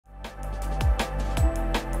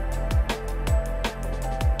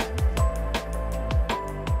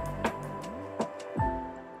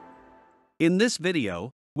In this video,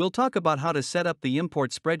 we'll talk about how to set up the import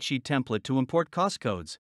spreadsheet template to import cost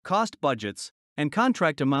codes, cost budgets, and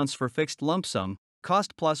contract amounts for fixed lump sum,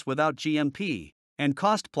 cost plus without GMP, and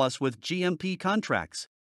cost plus with GMP contracts.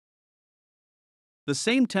 The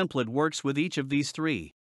same template works with each of these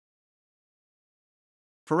three.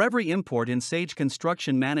 For every import in Sage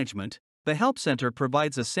Construction Management, the Help Center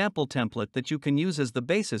provides a sample template that you can use as the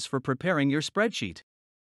basis for preparing your spreadsheet.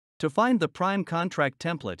 To find the prime contract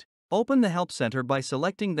template, open the Help Center by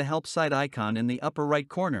selecting the Help site icon in the upper right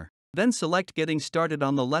corner, then select Getting Started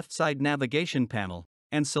on the left side navigation panel,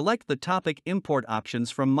 and select the topic Import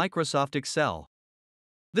options from Microsoft Excel.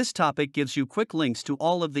 This topic gives you quick links to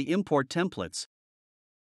all of the import templates.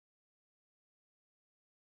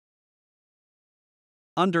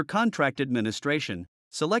 Under Contract Administration,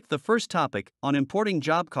 select the first topic on importing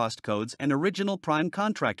job cost codes and original prime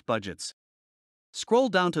contract budgets. Scroll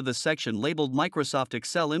down to the section labeled Microsoft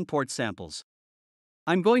Excel Import Samples.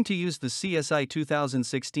 I'm going to use the CSI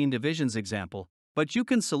 2016 divisions example, but you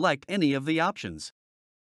can select any of the options.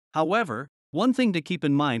 However, one thing to keep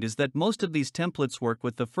in mind is that most of these templates work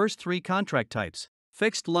with the first three contract types: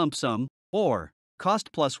 fixed lump sum, or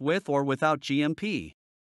cost plus with or without GMP.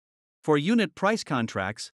 For unit price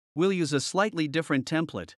contracts, we'll use a slightly different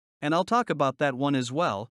template, and I'll talk about that one as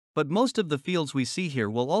well, but most of the fields we see here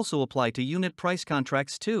will also apply to unit price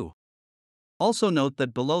contracts too. Also note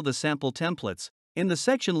that below the sample templates, in the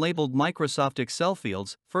section labeled Microsoft Excel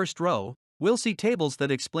Fields, first row, we'll see tables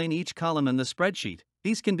that explain each column in the spreadsheet.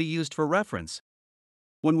 These can be used for reference.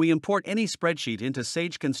 When we import any spreadsheet into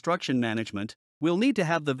Sage Construction Management, we'll need to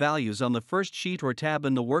have the values on the first sheet or tab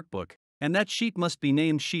in the workbook, and that sheet must be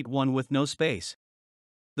named Sheet 1 with no space.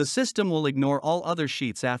 The system will ignore all other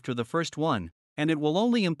sheets after the first one, and it will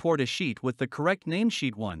only import a sheet with the correct name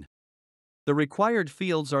Sheet 1. The required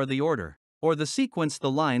fields are the order, or the sequence the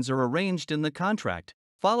lines are arranged in the contract,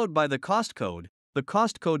 followed by the cost code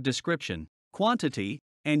description, quantity,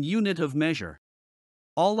 and unit of measure.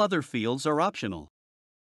 All other fields are optional.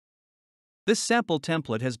 This sample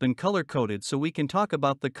template has been color-coded so we can talk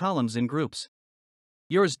about the columns in groups.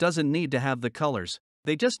 Yours doesn't need to have the colors,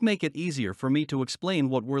 they just make it easier for me to explain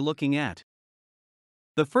what we're looking at.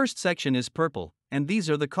 The first section is purple, and these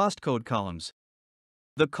are the cost code columns.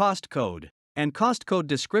 The cost code and cost code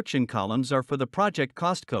description columns are for the project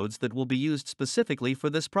cost codes that will be used specifically for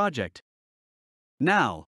this project.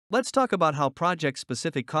 Now, let's talk about how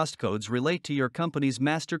project-specific cost codes relate to your company's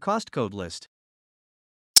master cost code list.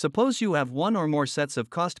 Suppose you have one or more sets of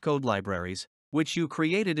cost code libraries, which you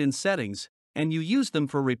created in Settings, and you use them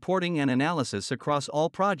for reporting and analysis across all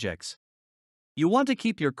projects. You want to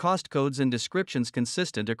keep your cost codes and descriptions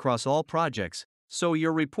consistent across all projects, so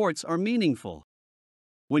your reports are meaningful.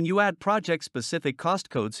 When you add project-specific cost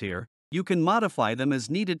codes here, you can modify them as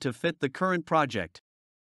needed to fit the current project.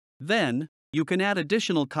 Then, you can add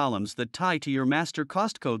additional columns that tie to your master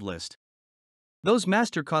cost code list. Those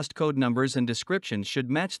master cost code numbers and descriptions should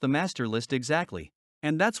match the master list exactly,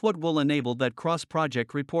 and that's what will enable that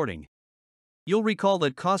cross-project reporting. You'll recall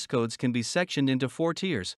that cost codes can be sectioned into 4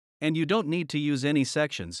 tiers, and you don't need to use any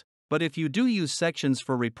sections, but if you do use sections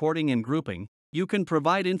for reporting and grouping, you can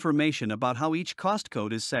provide information about how each cost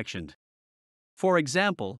code is sectioned. For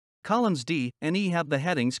example, columns D and E have the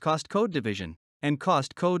headings Cost Code Division and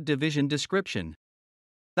Cost Code Division Description.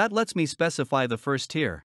 That lets me specify the first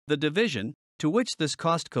tier, the division, to which this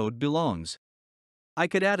cost code belongs. I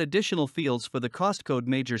could add additional fields for the cost code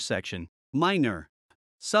major section, minor,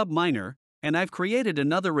 sub-minor, and I've created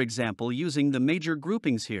another example using the major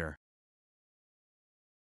groupings here.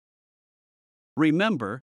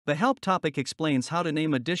 Remember, the Help topic explains how to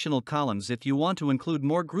name additional columns if you want to include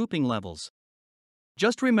more grouping levels.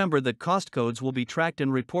 Just remember that cost codes will be tracked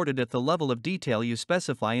and reported at the level of detail you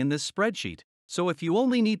specify in this spreadsheet, so if you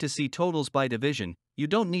only need to see totals by division, you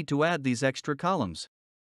don't need to add these extra columns.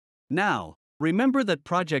 Now, remember that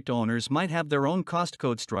project owners might have their own cost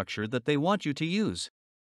code structure that they want you to use.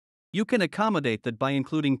 You can accommodate that by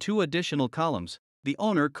including 2 additional columns, the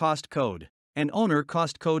Owner Cost Code and Owner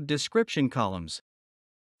Cost Code Description columns.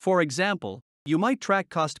 For example, you might track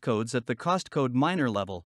cost codes at the cost code minor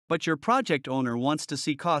level, but your project owner wants to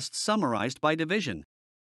see costs summarized by division.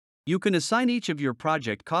 You can assign each of your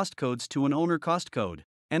project cost codes to an owner cost code,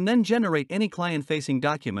 and then generate any client-facing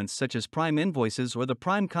documents such as prime invoices or the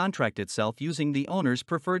prime contract itself using the owner's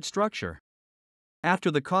preferred structure. After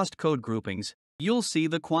the cost code groupings, you'll see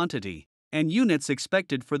the quantity and units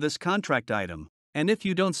expected for this contract item, and if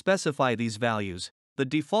you don't specify these values, the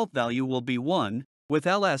default value will be 1, with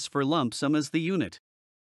FLS for lump sum as the unit.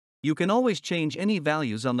 You can always change any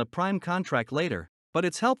values on the prime contract later, but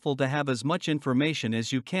it's helpful to have as much information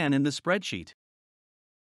as you can in the spreadsheet.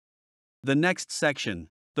 The next section,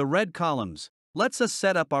 the red columns, lets us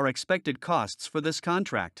set up our expected costs for this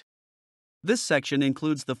contract. This section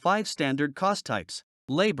includes the 5 standard cost types: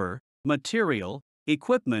 labor, material,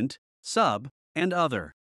 equipment, sub, and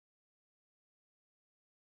other.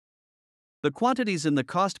 The quantities in the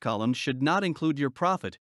cost column should not include your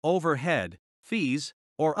profit, overhead, fees,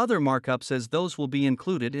 or other markups, as those will be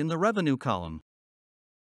included in the revenue column.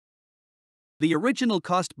 The original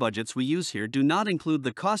cost budgets we use here do not include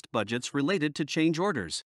the cost budgets related to change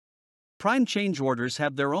orders. Prime change orders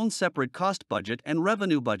have their own separate cost budget and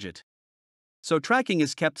revenue budget. So tracking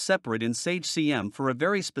is kept separate in Sage CM for a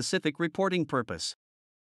very specific reporting purpose.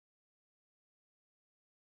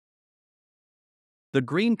 The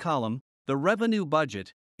green column, the revenue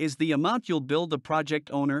budget, is the amount you'll bill the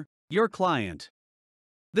project owner, your client.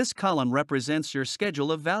 This column represents your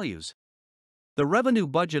schedule of values. The revenue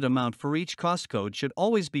budget amount for each cost code should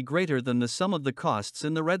always be greater than the sum of the costs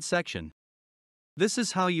in the red section. This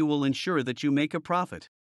is how you will ensure that you make a profit.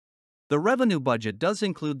 The revenue budget does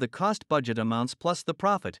include the cost budget amounts plus the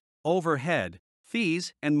profit, overhead,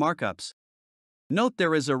 fees, and markups. Note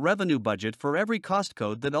there is a revenue budget for every cost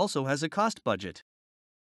code that also has a cost budget.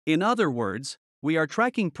 In other words, we are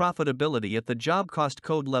tracking profitability at the job cost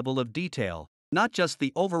code level of detail, not just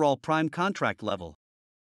the overall prime contract level.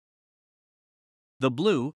 The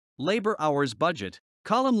blue, labor hours budget,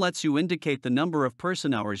 column lets you indicate the number of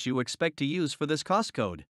person hours you expect to use for this cost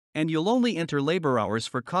code, and you'll only enter labor hours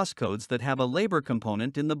for cost codes that have a labor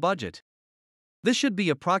component in the budget. This should be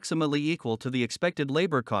approximately equal to the expected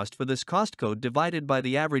labor cost for this cost code divided by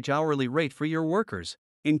the average hourly rate for your workers,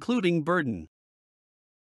 including burden.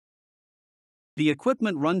 The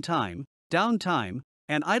equipment runtime, downtime,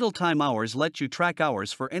 and idle time hours let you track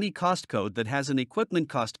hours for any cost code that has an equipment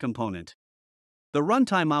cost component. The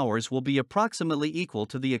runtime hours will be approximately equal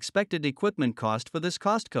to the expected equipment cost for this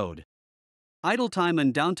cost code. Idle time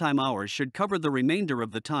and downtime hours should cover the remainder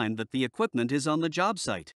of the time that the equipment is on the job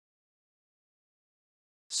site.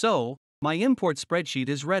 So, my import spreadsheet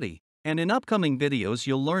is ready, and in upcoming videos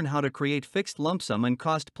you'll learn how to create fixed lump sum and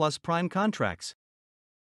cost plus prime contracts.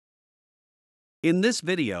 In this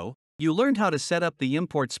video, you learned how to set up the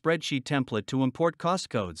import spreadsheet template to import cost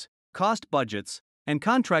codes, cost budgets, and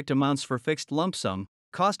contract amounts for fixed lump sum,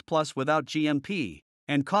 cost plus without GMP,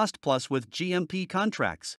 and cost plus with GMP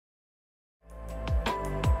contracts.